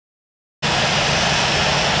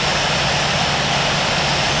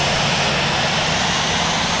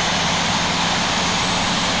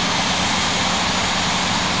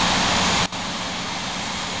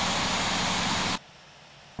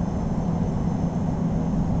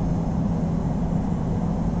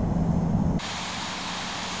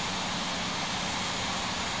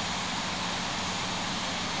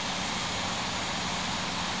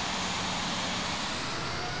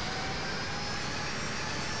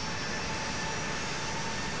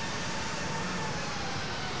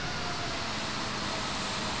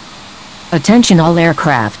Attention all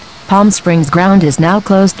aircraft. Palm Springs ground is now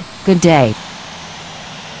closed. Good day.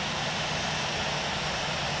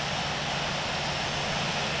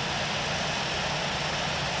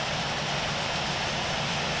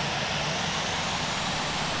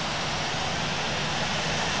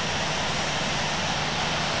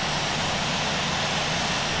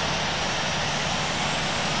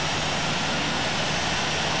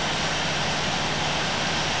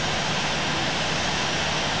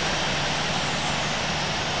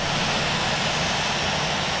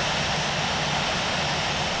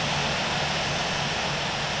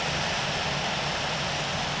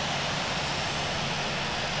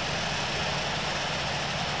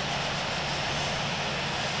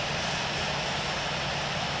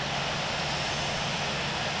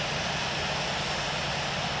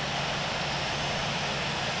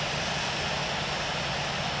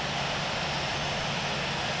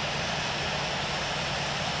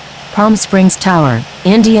 Palm Springs Tower,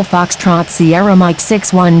 India Foxtrot Sierra Mike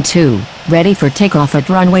 612, ready for takeoff at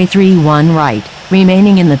runway 31 right,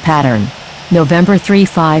 remaining in the pattern. November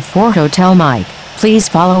 354 Hotel Mike, please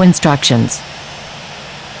follow instructions.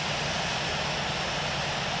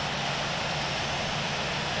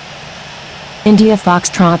 India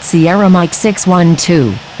Foxtrot Sierra Mike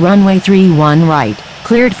 612, runway 31 right,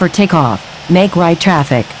 cleared for takeoff, make right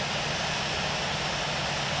traffic.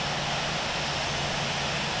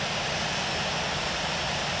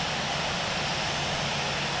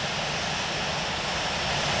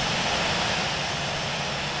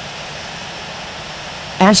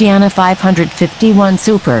 Asiana 551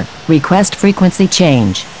 Super, request frequency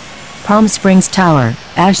change. Palm Springs Tower,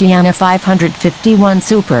 Asiana 551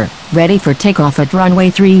 Super, ready for takeoff at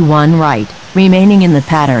runway 31 right, remaining in the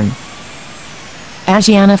pattern.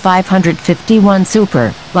 Asiana 551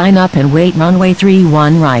 Super, line up and wait runway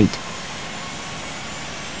 31 right.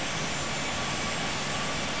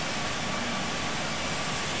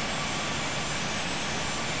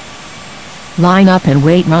 Line up and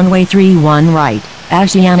wait runway 31 right.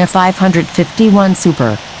 Asiana 551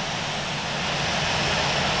 Super.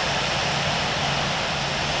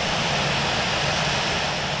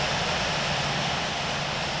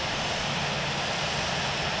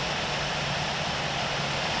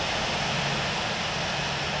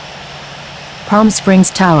 Palm Springs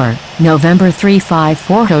Tower, November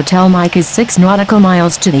 354 Hotel Mike is 6 nautical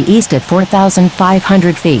miles to the east at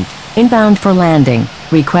 4,500 feet, inbound for landing,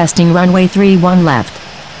 requesting runway 31 left.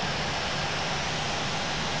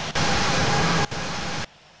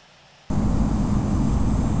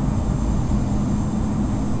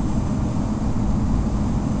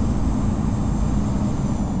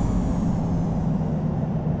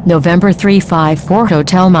 November 354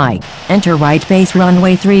 Hotel Mike, enter right base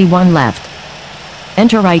runway 31 left.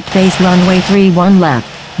 Enter right base runway 31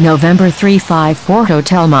 left, November 354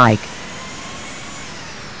 Hotel Mike.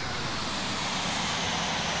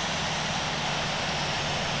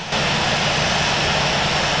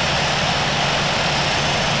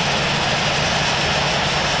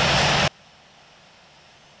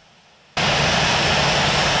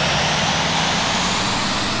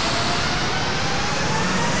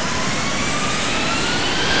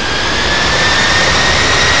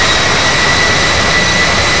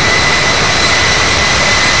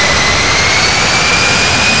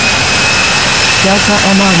 Delta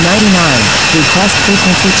MR99, request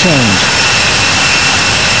frequency change.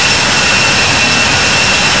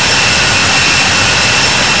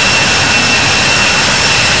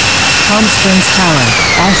 Palm Springs Tower,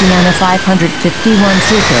 Asiana 551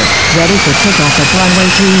 Super, ready for takeoff at runway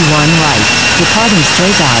 31 right, departing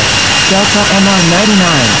straight out. Delta MR99,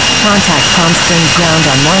 contact Palm Springs ground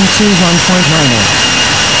on 121.9er.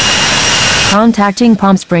 Contacting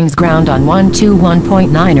Palm Springs ground on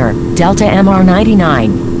 121.9er, Delta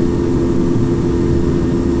MR99.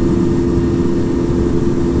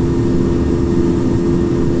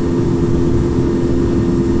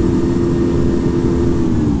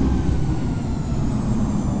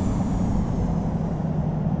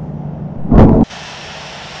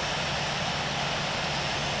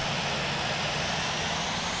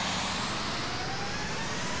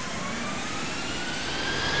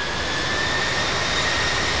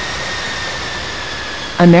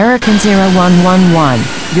 American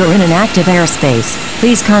 0111, you're in an active airspace.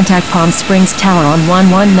 Please contact Palm Springs Tower on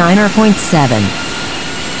 119.7.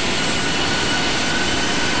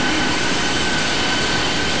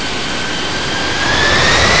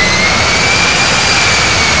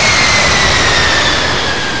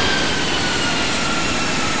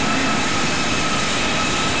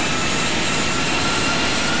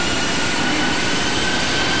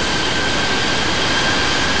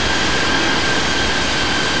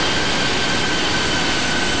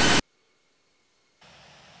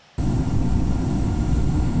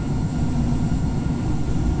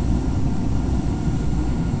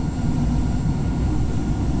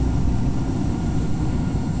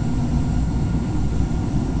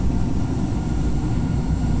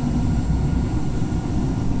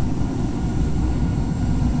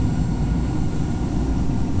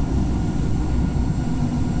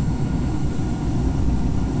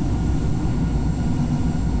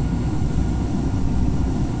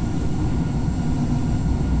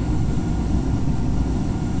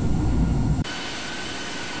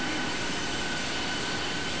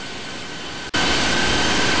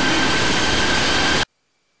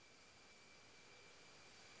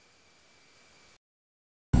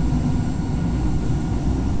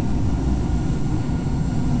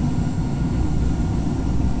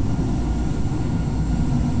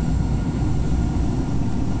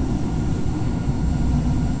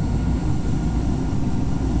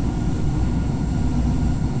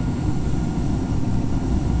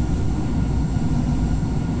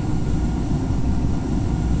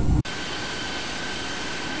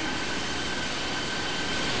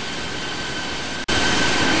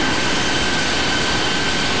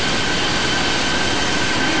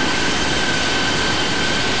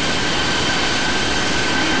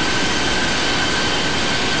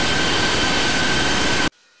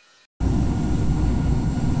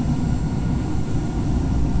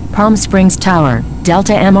 Palm Springs Tower,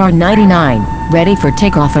 Delta MR99, ready for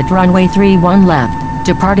takeoff at runway 31 left,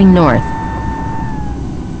 departing north.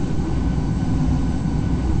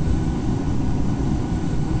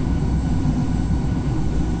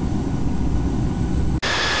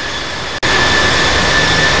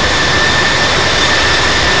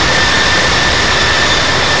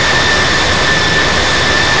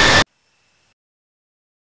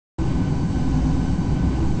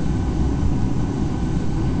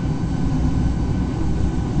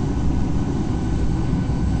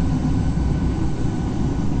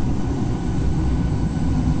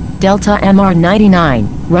 Delta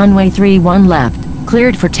MR99, runway 31 left,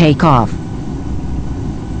 cleared for takeoff.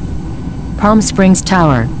 Palm Springs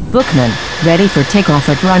Tower, Bookman, ready for takeoff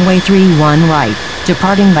at runway 31 right,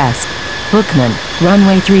 departing west. Bookman,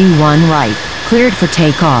 runway 31 right, cleared for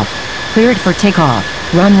takeoff. Cleared for takeoff,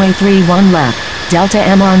 runway 31 left, Delta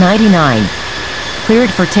MR99.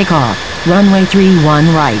 Cleared for takeoff, runway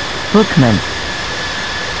 31 right, Bookman.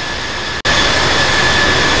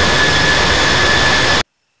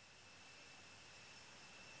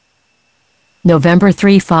 November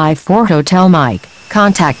 354 Hotel Mike,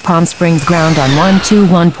 contact Palm Springs Ground on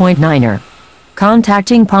 121.9er.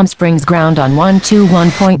 Contacting Palm Springs Ground on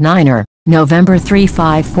 121.9er, November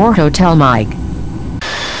 354 Hotel Mike.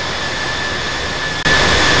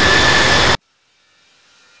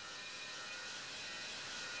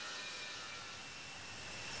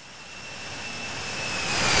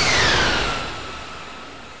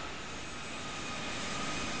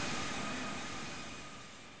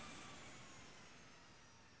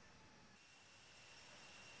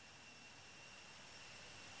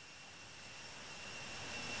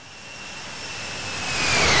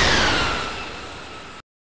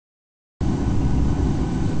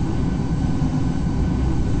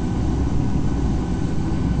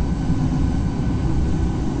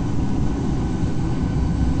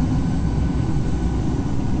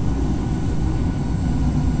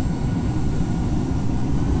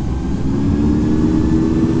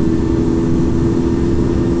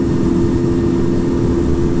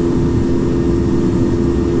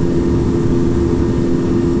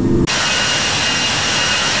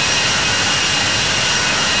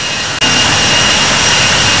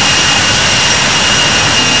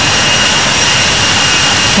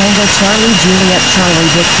 Tango Charlie Juliet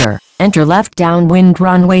Charlie Victor, enter left downwind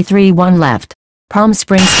runway 31 left. Palm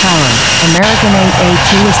Springs Tower, American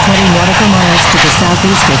 882 is 20 nautical miles to the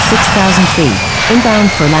southeast at 6,000 feet, inbound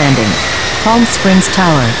for landing. Palm Springs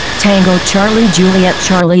Tower, Tango Charlie Juliet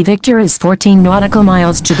Charlie Victor is 14 nautical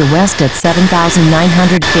miles to the west at 7,900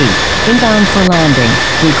 feet, inbound for landing,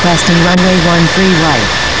 requesting runway 13 right.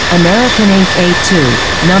 American 882,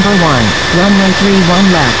 number 1, runway 31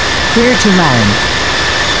 left, clear to land.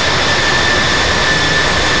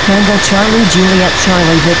 Tango Charlie Juliet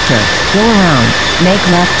Charlie Victor, go around, make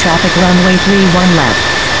left traffic runway 31 left.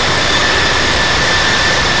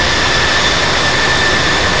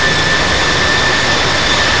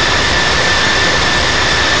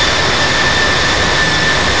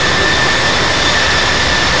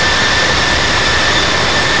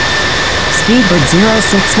 Speedbird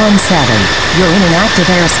 0617, you're in an active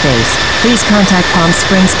airspace, please contact Palm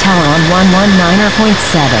Springs Tower on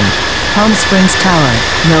 119.7. Palm Springs Tower,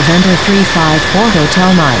 November 354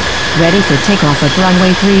 Hotel Mike, ready for takeoff at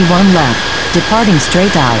runway 31 left, departing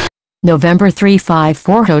straight out. November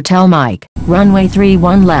 354 Hotel Mike, runway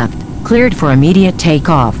 31 left, cleared for immediate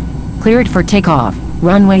takeoff. Cleared for takeoff,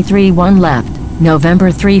 runway 31 left,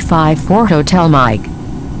 November 354 Hotel Mike.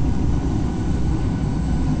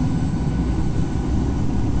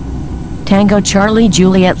 Tango Charlie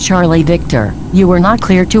Juliet Charlie Victor, you were not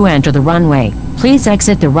cleared to enter the runway. Please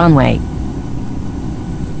exit the runway.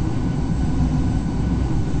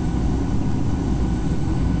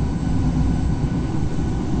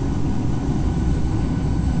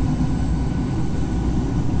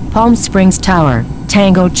 Palm Springs Tower,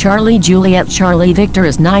 Tango Charlie Juliet Charlie Victor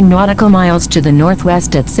is 9 nautical miles to the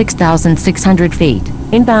northwest at 6,600 feet,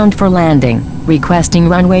 inbound for landing, requesting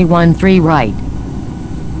runway 13 right.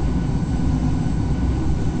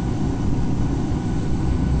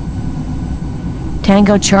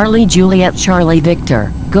 Tango Charlie Juliet Charlie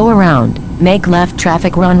Victor, go around, make left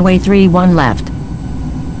traffic runway 31 left.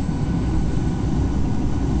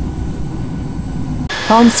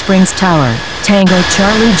 Palm Springs Tower, Tango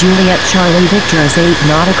Charlie Juliet Charlie Victor is 8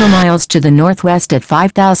 nautical miles to the northwest at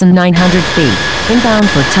 5,900 feet, inbound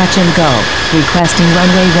for touch and go, requesting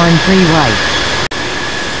runway 13 right.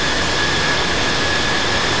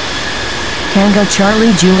 Tango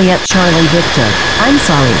Charlie Juliet Charlie Victor, I'm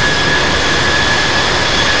sorry.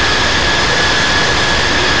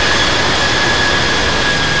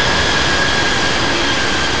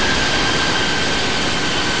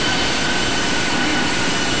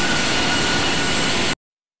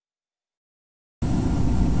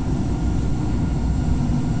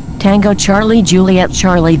 Tango Charlie Juliet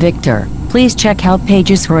Charlie Victor, please check help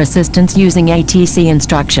pages for assistance using ATC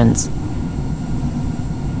instructions.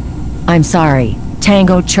 I'm sorry,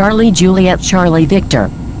 Tango Charlie Juliet Charlie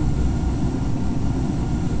Victor.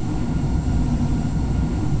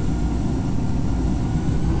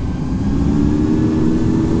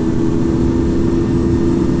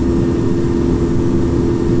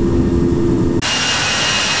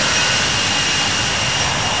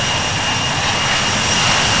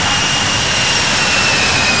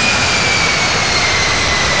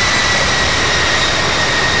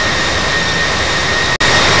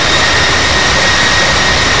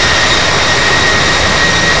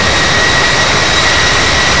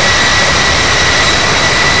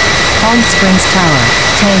 Palm Springs Tower,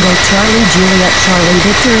 Tango Charlie Juliet Charlie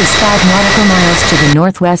Victor is 5 nautical miles to the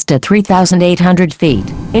northwest at 3,800 feet,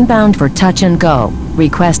 inbound for touch and go,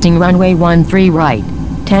 requesting runway 13 right.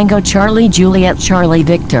 Tango Charlie Juliet Charlie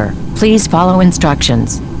Victor, please follow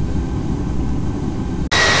instructions.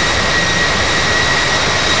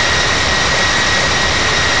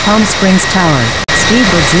 Palm Springs Tower,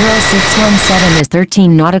 speedbird 0617 is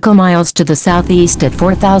 13 nautical miles to the southeast at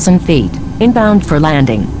 4,000 feet, inbound for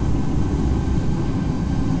landing.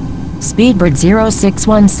 Speedbird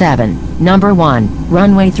 0617, number 1,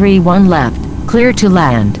 runway 31 left, clear to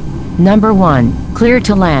land. Number 1, clear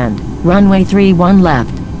to land, runway 31 left,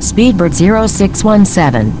 Speedbird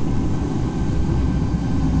 0617.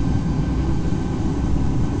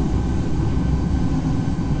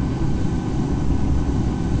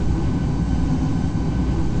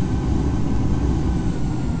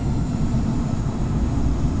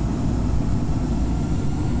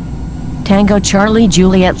 Tango Charlie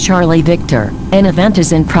Juliet Charlie Victor, an event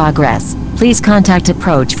is in progress. Please contact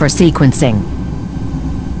approach for sequencing.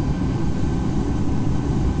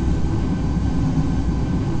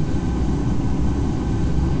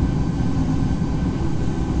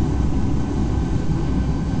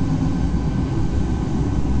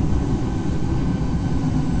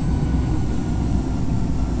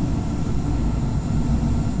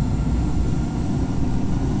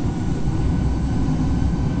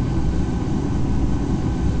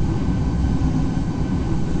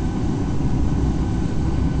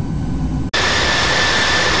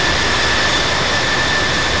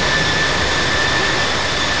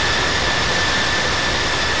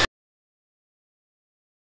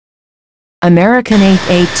 American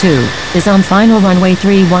 882 is on final runway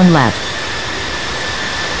 31 left.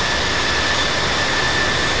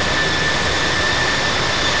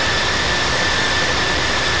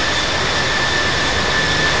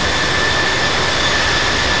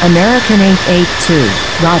 American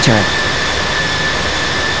 882, Roger.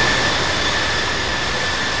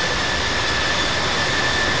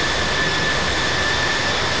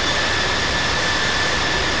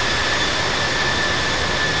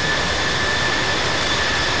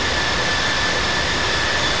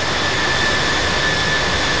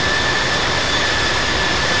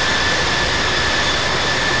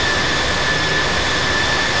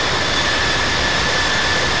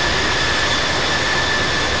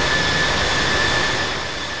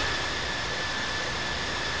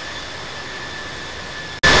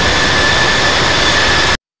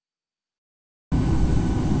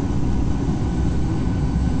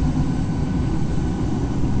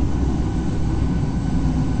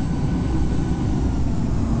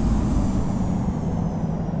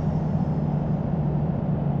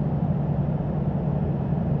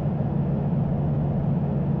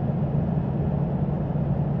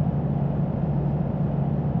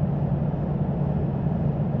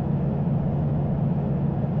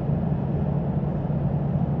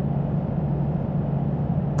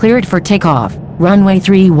 Cleared for takeoff, runway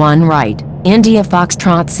 31 right, India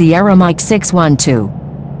Foxtrot Sierra Mike 612.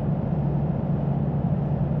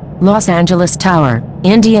 Los Angeles Tower,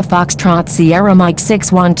 India Foxtrot Sierra Mike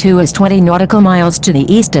 612 is 20 nautical miles to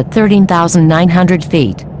the east at 13,900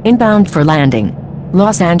 feet, inbound for landing.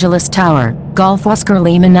 Los Angeles Tower, Golf Oscar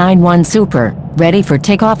Lima 91 Super, ready for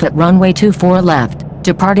takeoff at runway 24 left,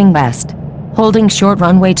 departing west. Holding short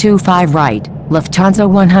runway 25 right, Lufthansa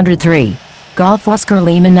 103. Golf Oscar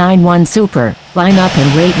Lima 91 Super, line up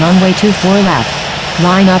and wait runway 24 left.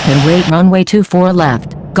 Line up and wait runway 24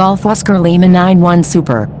 left, Golf Oscar Lima 91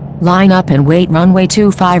 Super. Line up and wait runway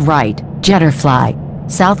 25 right,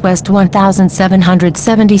 Jetterfly. Southwest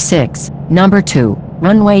 1776, number 2,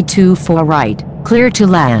 runway 24 right, clear to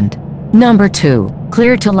land. Number 2,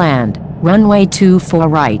 clear to land, runway 24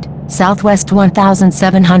 right, Southwest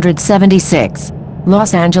 1776.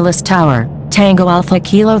 Los Angeles Tower, Tango Alpha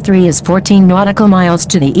Kilo 3 is 14 nautical miles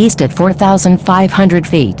to the east at 4,500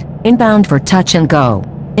 feet, inbound for touch and go.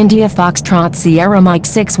 India Foxtrot Sierra Mike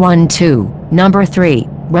 612, number 3,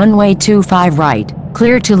 runway 25 right,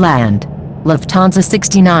 clear to land. Lufthansa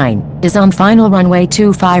 69, is on final runway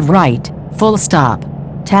 25 right, full stop.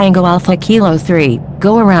 Tango Alpha Kilo 3,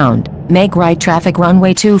 go around, make right traffic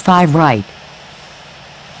runway 25 right.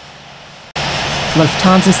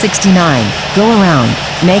 Lufthansa 69, go around,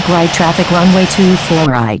 make right traffic runway 24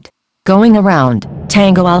 right. Going around,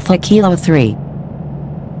 Tango Alpha Kilo 3.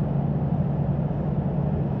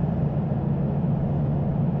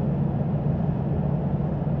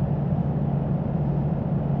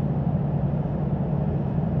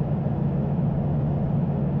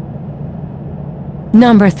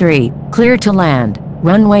 Number 3, clear to land,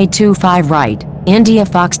 runway 25 right, India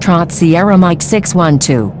Foxtrot Sierra Mike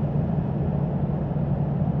 612.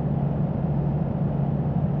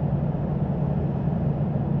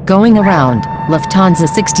 Going around, Lufthansa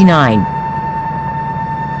 69.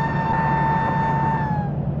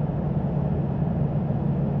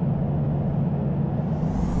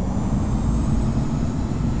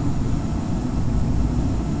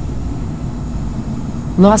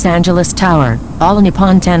 Los Angeles Tower, All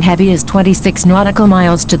Nippon 10 Heavy is 26 nautical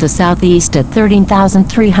miles to the southeast at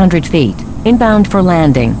 13,300 feet, inbound for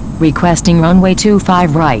landing, requesting runway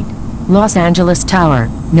 25 right. Los Angeles Tower,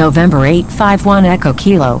 November 851 Echo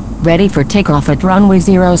Kilo, ready for takeoff at runway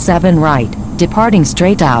 07 right, departing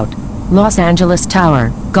straight out. Los Angeles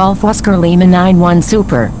Tower, Golf Oscar Lima 91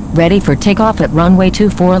 Super, ready for takeoff at runway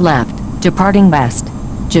 24 left, departing west.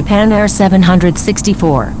 Japan Air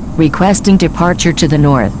 764, requesting departure to the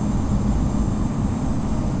north.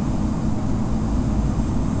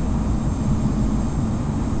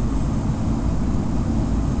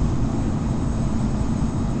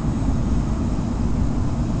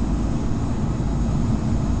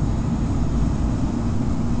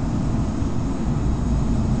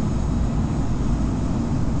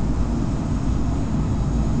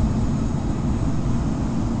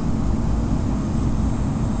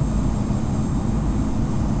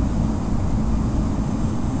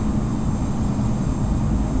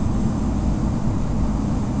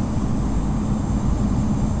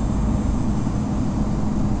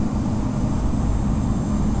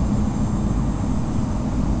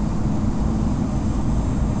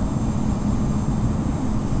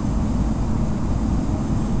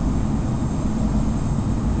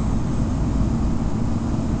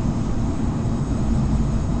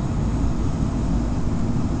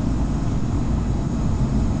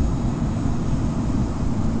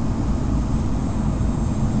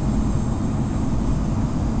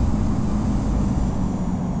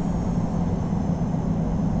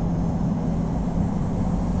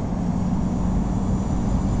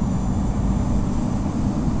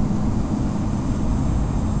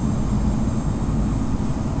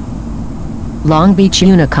 Long Beach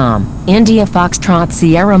Unicom, India Foxtrot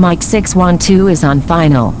Sierra Mike 612 is on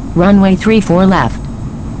final, runway 34 left.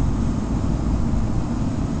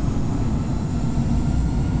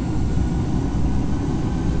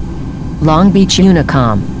 Long Beach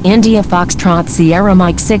Unicom, India Foxtrot Sierra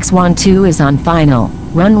Mike 612 is on final,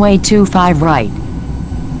 runway 25 right.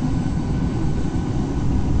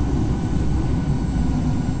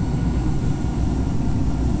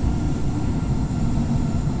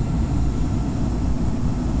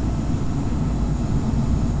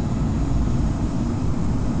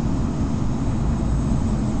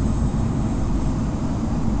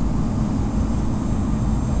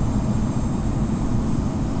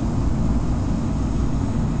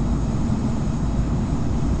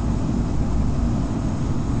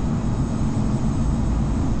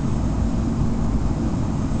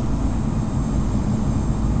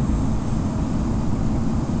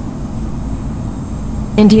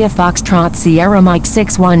 India Foxtrot Sierra Mike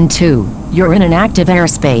 612, you're in an active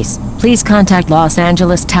airspace. Please contact Los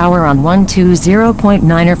Angeles Tower on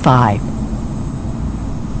 120.9 or 5.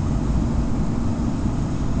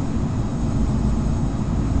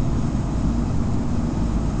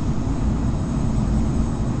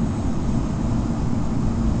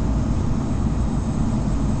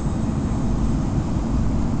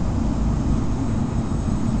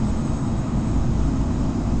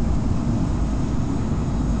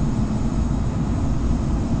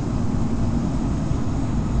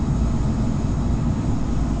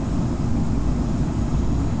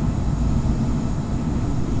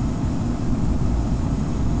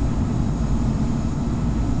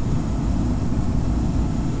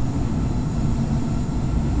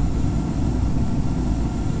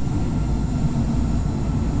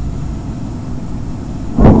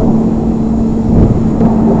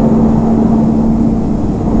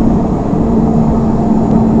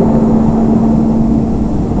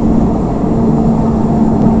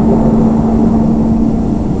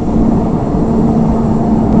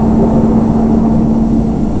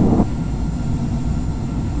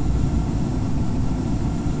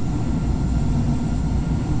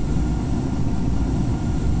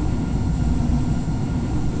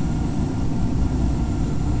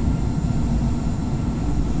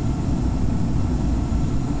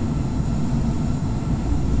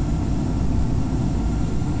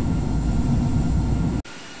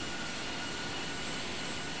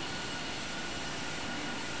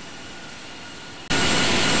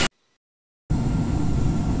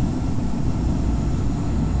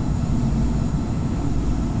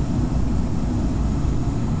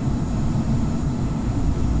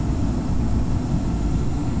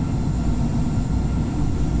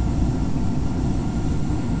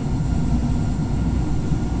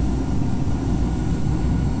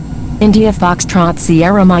 India Foxtrot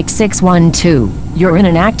Sierra Mike 612, you're in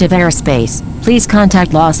an active airspace. Please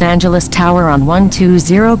contact Los Angeles Tower on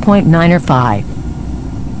 120.9 or 5.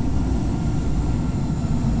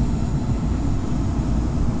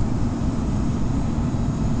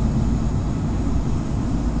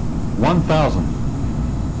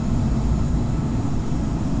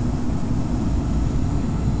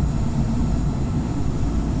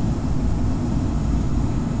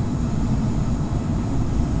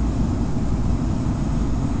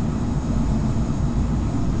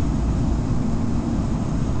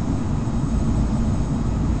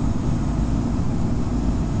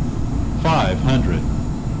 $500,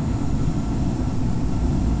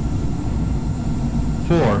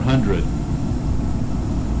 $400,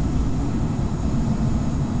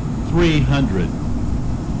 $300,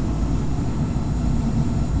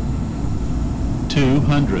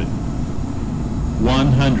 $200,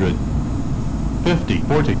 $100, $50,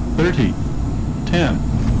 $40, $30, $10.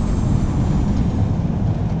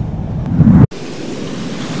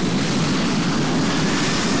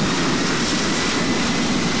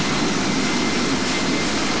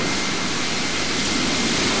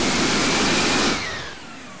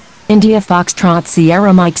 India Foxtrot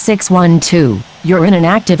Sierra Mike 612, you're in an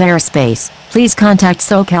active airspace. Please contact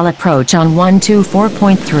SoCal Approach on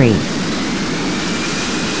 124.3.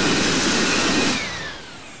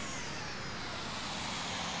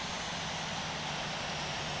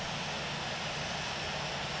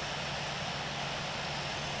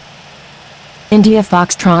 India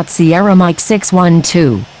Foxtrot Sierra Mike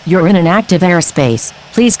 612, you're in an active airspace.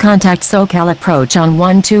 Please contact SoCal Approach on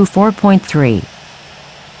 124.3.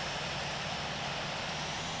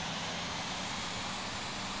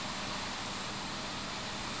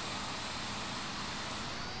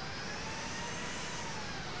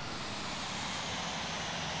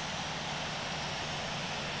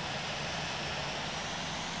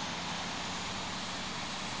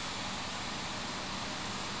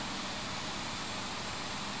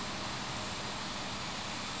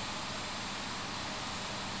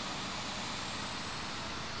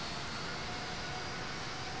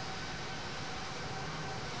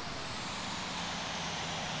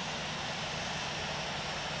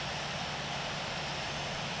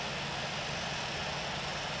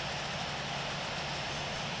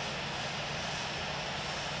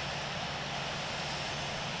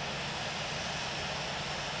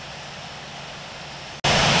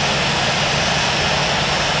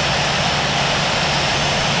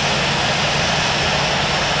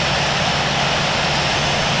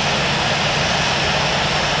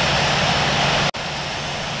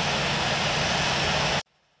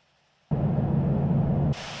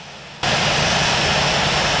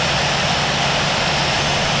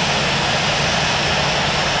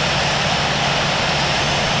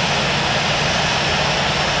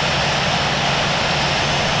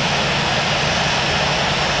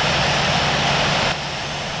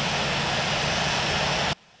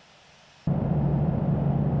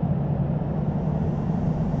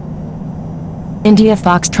 India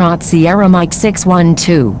Foxtrot Sierra Mike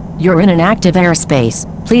 612, you're in an active airspace.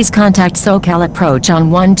 Please contact SoCal Approach on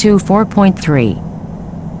 124.3.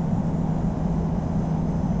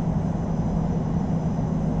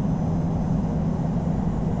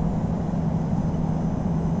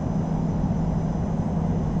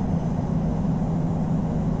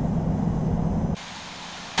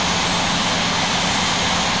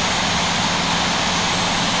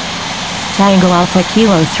 Tango Alpha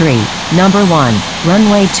Kilo 3, number 1,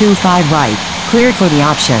 runway 25 right, cleared for the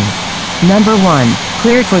option. Number 1,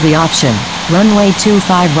 cleared for the option, runway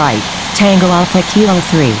 25 right, Tango Alpha Kilo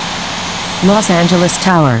 3. Los Angeles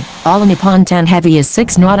Tower, All Nippon 10 Heavy is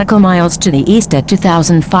 6 nautical miles to the east at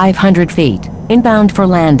 2,500 feet, inbound for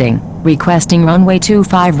landing, requesting runway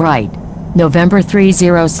 25 right. November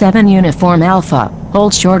 307 Uniform Alpha,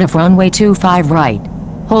 hold short of runway 25 right.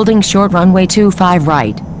 Holding short runway 25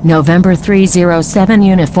 right. November 307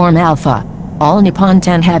 Uniform Alpha. All Nippon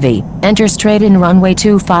 10 Heavy, enter straight in runway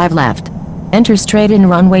 25 left. Enter straight in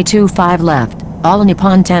runway 25 left, All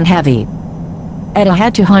Nippon 10 Heavy. At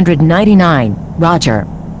ahead 299, roger.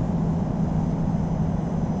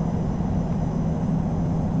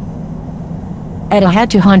 At ahead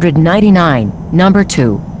 299, number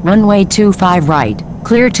 2, runway 25 right,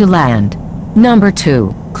 clear to land. Number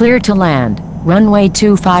 2, clear to land, runway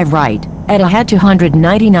 25 right. At ahead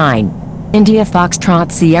 299. India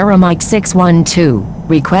Foxtrot Sierra Mike 612,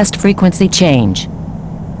 request frequency change.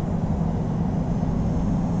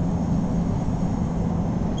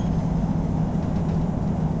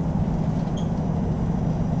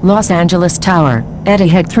 Los Angeles Tower,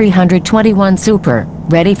 Etihad 321 Super,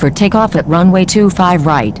 ready for takeoff at runway 25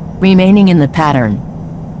 right, remaining in the pattern.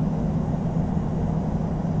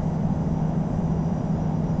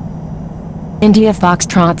 India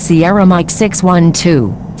Foxtrot Sierra Mike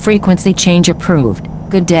 612, frequency change approved.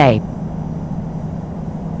 Good day.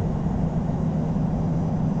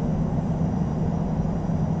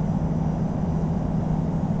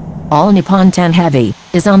 All Nippon 10 Heavy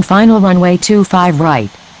is on final runway 25 right.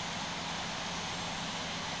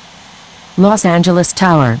 Los Angeles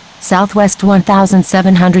Tower, Southwest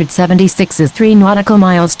 1776 is 3 nautical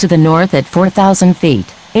miles to the north at 4,000 feet,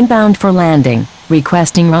 inbound for landing,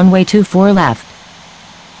 requesting runway 24 left.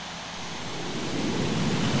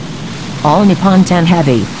 All Nippon 10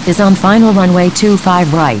 Heavy is on final runway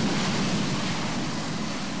 25 right.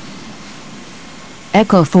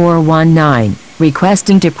 Echo 419,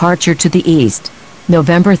 requesting departure to the east.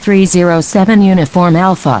 November 307 Uniform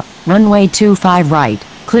Alpha, runway 25 right,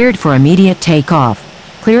 cleared for immediate takeoff.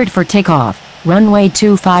 Cleared for takeoff, runway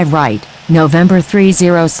 25 right, November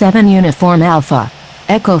 307 Uniform Alpha.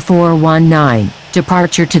 Echo 419,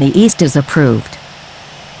 departure to the east is approved.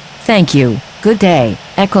 Thank you, good day,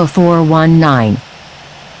 Echo 419.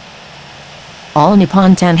 All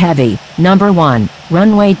Nippon 10 Heavy, number 1,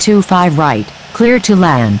 runway 25 right, clear to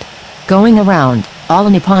land. Going around, all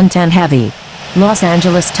Nippon 10 Heavy. Los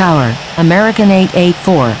Angeles Tower, American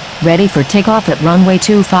 884, ready for takeoff at runway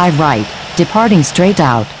 25 right, departing straight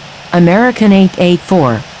out. American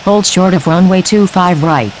 884, hold short of runway 25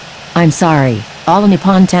 right. I'm sorry, all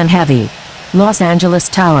Nippon 10 Heavy. Los Angeles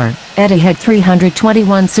Tower, Etihad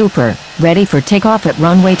 321 Super, ready for takeoff at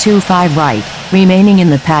runway 25 right, remaining in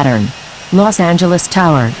the pattern. Los Angeles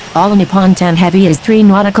Tower, all Nippon 10 Heavy is 3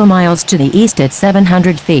 nautical miles to the east at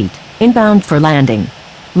 700 feet, inbound for landing.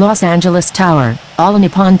 Los Angeles Tower, all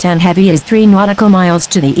Nippon 10 Heavy is 3 nautical miles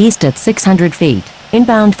to the east at 600 feet,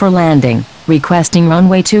 inbound for landing, requesting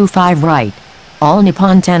runway 25 right. All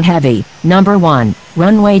Nippon 10 Heavy, number 1,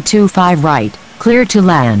 runway 25 right, clear to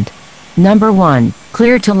land. Number 1,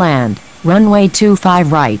 clear to land, runway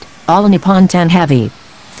 25 right, all Nippon 10 Heavy.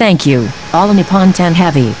 Thank you, all Nippon 10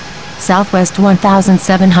 Heavy. Southwest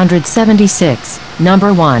 1776,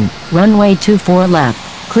 number 1, runway 24 left,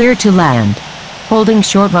 clear to land. Holding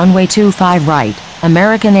short runway 25 right,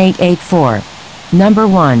 American 884. Number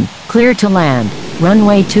 1, clear to land,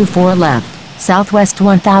 runway 24 left, Southwest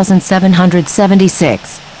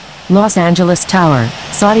 1776. Los Angeles Tower,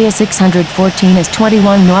 Saudia 614 is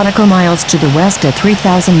 21 nautical miles to the west at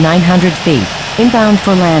 3,900 feet, inbound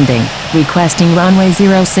for landing, requesting runway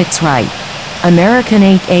 06 right. American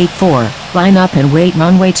 884, line up and wait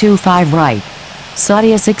runway 25 right.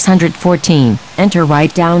 Saudia 614, enter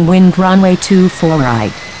right downwind runway 24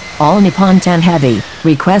 right. All Nippon 10 Heavy,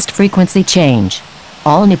 request frequency change.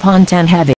 All Nippon 10 Heavy.